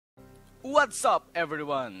What's up,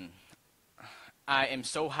 everyone? I am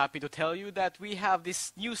so happy to tell you that we have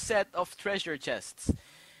this new set of treasure chests.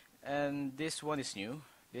 And this one is new.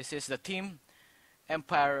 This is the Team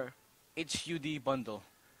Empire HUD bundle.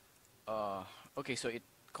 Uh, okay, so it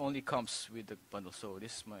only comes with the bundle, so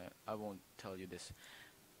this is I won't tell you this.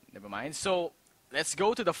 Never mind. So, let's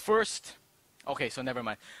go to the first. Okay, so never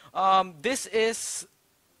mind. This is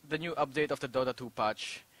the new update of the Dota 2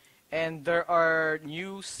 patch. And there are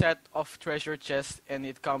new set of treasure chests, and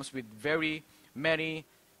it comes with very many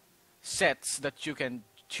sets that you can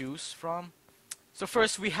choose from. So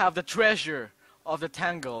first we have the treasure of the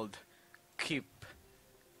Tangled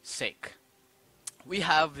Keepsake. We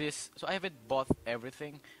have this, so I haven't bought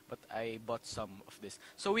everything, but I bought some of this.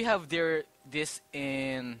 So we have this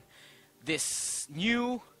in this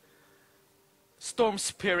new Storm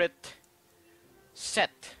Spirit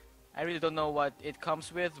set. I really don't know what it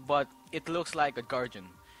comes with, but it looks like a guardian.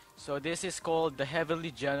 So this is called the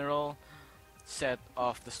Heavenly General set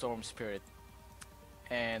of the Storm Spirit.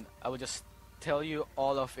 And I will just tell you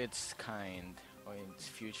all of its kind or its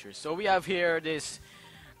features. So we have here this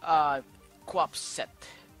Quap set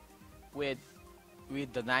with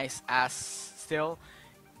the nice ass still.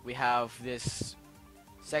 We have this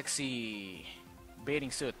sexy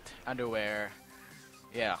bathing suit underwear.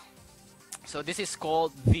 Yeah. So this is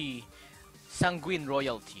called the Sanguine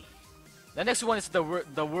Royalty. The next one is the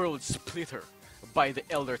World Splitter by the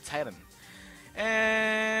Elder Titan.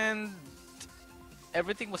 And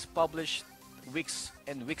everything was published weeks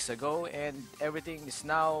and weeks ago, and everything is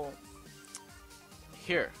now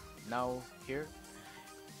here.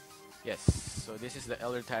 Yes, so this is the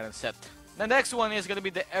Elder Titan set. The next one is gonna be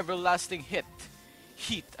the Everlasting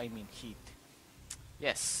Heat.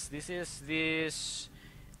 Yes, this is this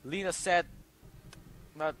Lina set.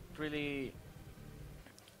 Not really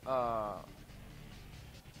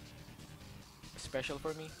special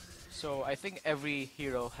for me. So I think every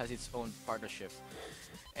hero has its own partnership.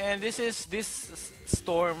 And this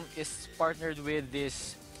Storm is partnered with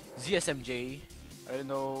this ZSMJ. I don't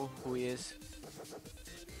know who he is.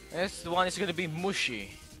 Next one is gonna be Mushi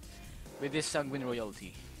with this Sanguine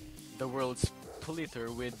Royalty. The World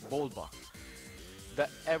Splitter with Bolba. The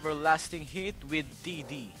Everlasting Heat with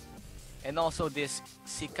DD. And also this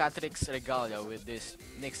Cicatrix Regalia with this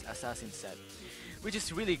Nyx Assassin set, which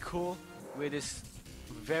is really cool with this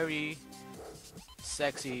very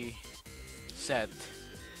sexy set.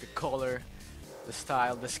 The color, the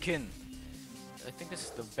style, the skin. I think this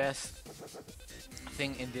is the best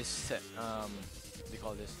thing in this set. They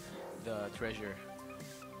call this the treasure.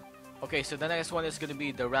 Okay, so the next one is gonna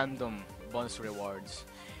be the random bonus rewards.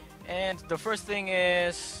 And the first thing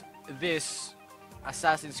is this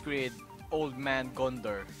Assassin's Creed Old Man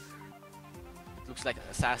Gondor. It looks like an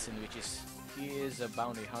assassin, he is a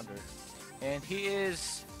bounty hunter, and he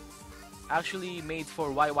is actually made for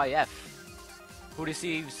YYF, who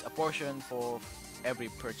receives a portion for every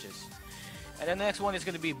purchase. And the next one is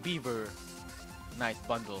gonna be Beaver Knight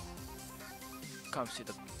bundle. Comes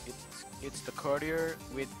with it's the courier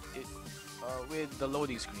with the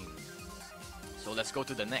loading screen. So let's go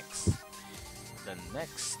to the next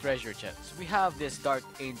treasure chest. We have this Dark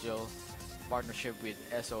Angel partnership with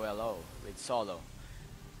SOLO, with Solo.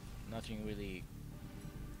 Nothing really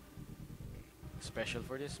special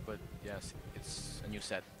for this, but yes, it's a new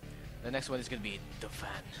set. The next one is gonna be the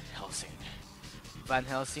Van Helsing. Van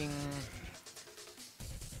Helsing,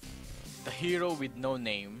 the hero with no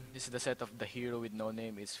name. This is the set of the hero with no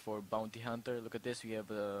name. It's for bounty hunter. Look at this. We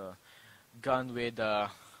have a gun with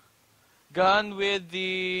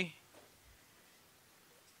the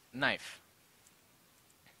knife.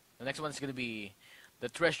 The next one is going to be the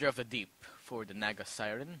Treasure of the Deep for the Naga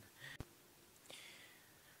Siren.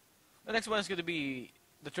 The next one is going to be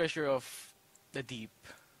the Treasure of the Deep,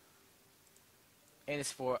 and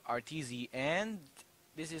it's for RTZ, and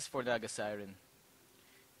this is for Naga Siren.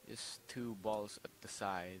 Just two balls at the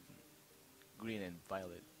side, green and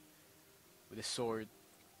violet, with a sword.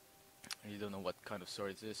 You don't know what kind of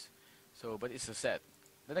sword it is, so but it's a set.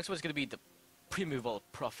 The next one is going to be the Primeval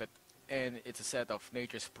Prophet, and it's a set of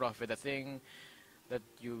Nature's Prophet. The thing that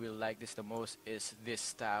you will like this the most is this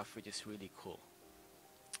staff, which is really cool.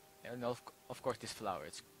 And of course this flower,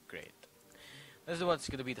 it's great. This one's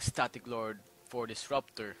gonna be the Static Lord for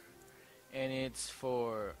Disruptor, and it's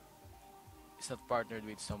not partnered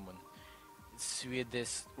with someone. It's with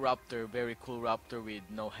this raptor, very cool raptor with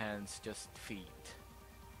no hands, just feet.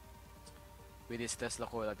 With this Tesla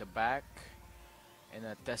coil at the back and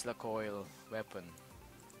a Tesla coil weapon.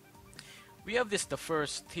 We have the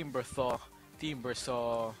first Timber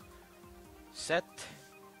Saw set.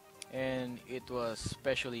 and it was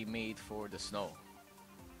specially made for the snow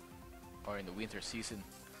or in the winter season.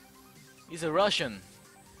 He's a Russian.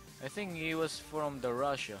 I think he was from the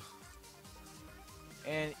Russia.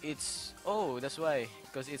 And it's, oh, that's why,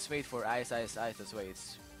 because it's made for ice. That's why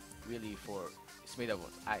it's really for, it's made of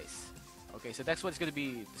ice. Okay, so next one is gonna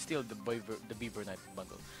be still the Beaver Knight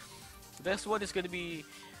bundle. The next one is gonna be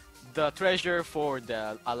the treasure for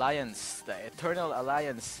the Alliance, the Eternal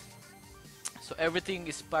Alliance. So everything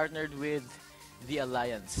is partnered with the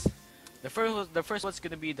Alliance. The first one's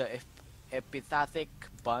gonna be the epitaphic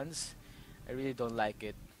buns. I really don't like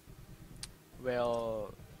it.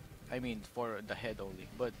 Well, I mean for the head only,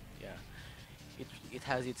 but yeah, it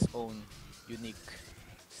has its own unique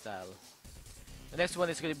style. The next one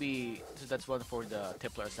is gonna be, so that's one for the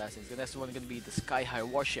Templar Assassins. The next one is gonna be the Sky High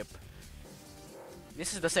Warship.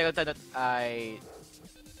 This is the second time that I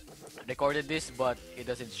recorded this, but it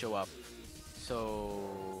doesn't show up, so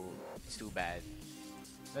it's too bad.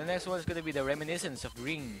 The next one is gonna be the Reminiscence of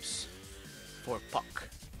Dreams for Puck,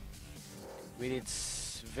 with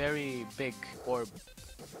its very big orb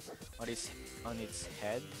on its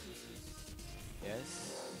head.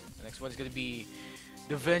 Yes. The next one is gonna be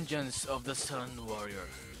the Vengeance of the Sun Warrior.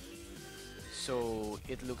 So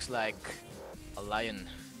it looks like a lion.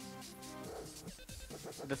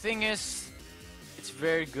 The thing is, it's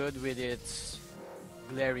very good with its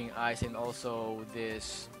glaring eyes and also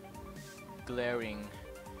this glaring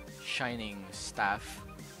shining staff,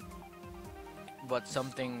 but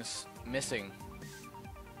something's missing.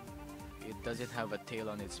 It doesn't have a tail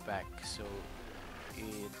on its back, so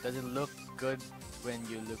it doesn't look good when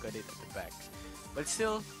you look at it at the back, but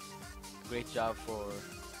still great job for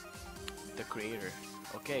the creator.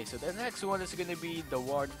 Okay, so the next one is gonna be the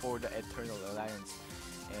ward for the Eternal Alliance,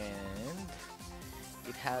 and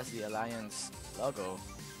it has the Alliance logo.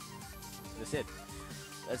 That's it.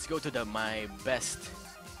 Let's go to my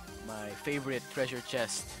favorite treasure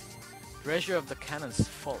chest, Treasure of the Canon's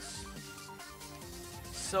Falls.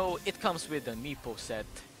 So it comes with the Meepo set,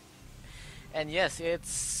 and yes,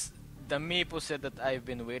 it's the Meepo set that I've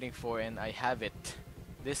been waiting for, and I have it.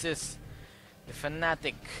 This is the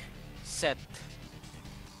Fanatic set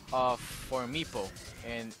for Meepo,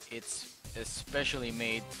 and it's especially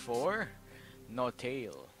made for No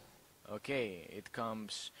Tail. Okay, it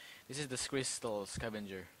comes, this is the Crystal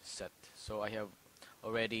Scavenger set, so I have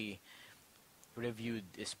already reviewed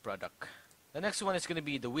this product. The next one is going to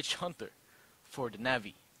be the Witch Hunter for the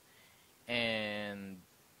Navi, and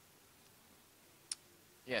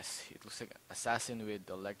yes, it looks like assassin with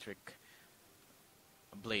electric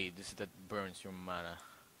blade. This is that burns your mana.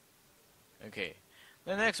 Okay,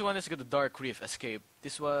 the next one is the Dark Reef Escape.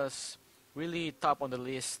 This was really top on the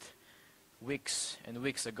list weeks and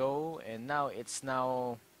weeks ago, and now it's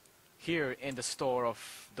here in the store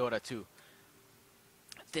of Dota 2.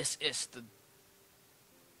 This is the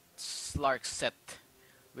Slark set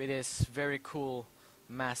with his very cool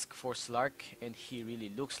mask for Slark, and he really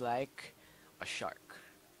looks like a shark.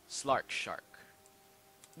 Slark Shark.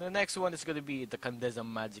 The next one is going to be the Candesa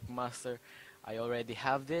Magic Master. I already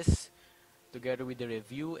have this together with the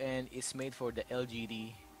review, and it's made for the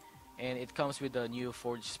LGD, and it comes with the new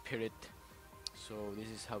Forged Spirit. So this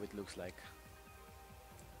is how it looks like.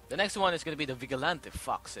 The next one is going to be the Vigilante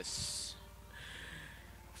Foxes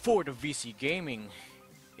for the VC Gaming.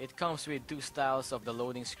 It comes with two styles of the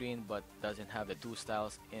loading screen, but doesn't have the two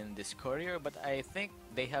styles in this courier, but I think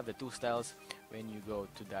they have the two styles when you go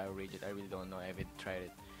to Dire Rage. I really don't know, I haven't tried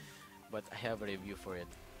it, but I have a review for it.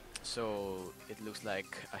 So it looks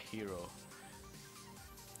like a hero,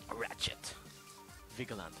 a Ratchet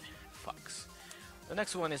Vigilante Fox. The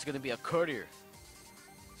next one is going to be a courier,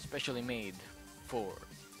 specially made for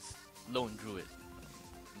Lone Druid.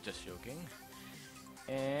 Just joking.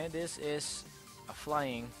 And this is a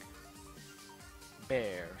flying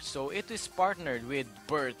bear. So it is partnered with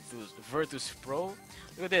Virtus Pro.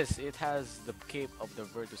 Look at this, it has the cape of the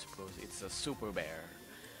Virtus Pro. It's a super bear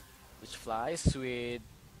which flies with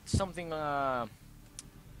something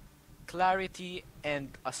clarity and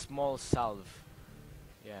a small salve.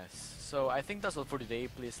 Yes, so I think that's all for today.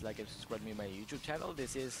 Please like and subscribe to my YouTube channel.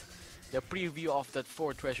 This is the preview of that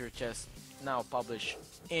 4 treasure chests now published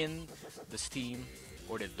in the Steam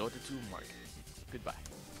or the Dota 2 market. Goodbye.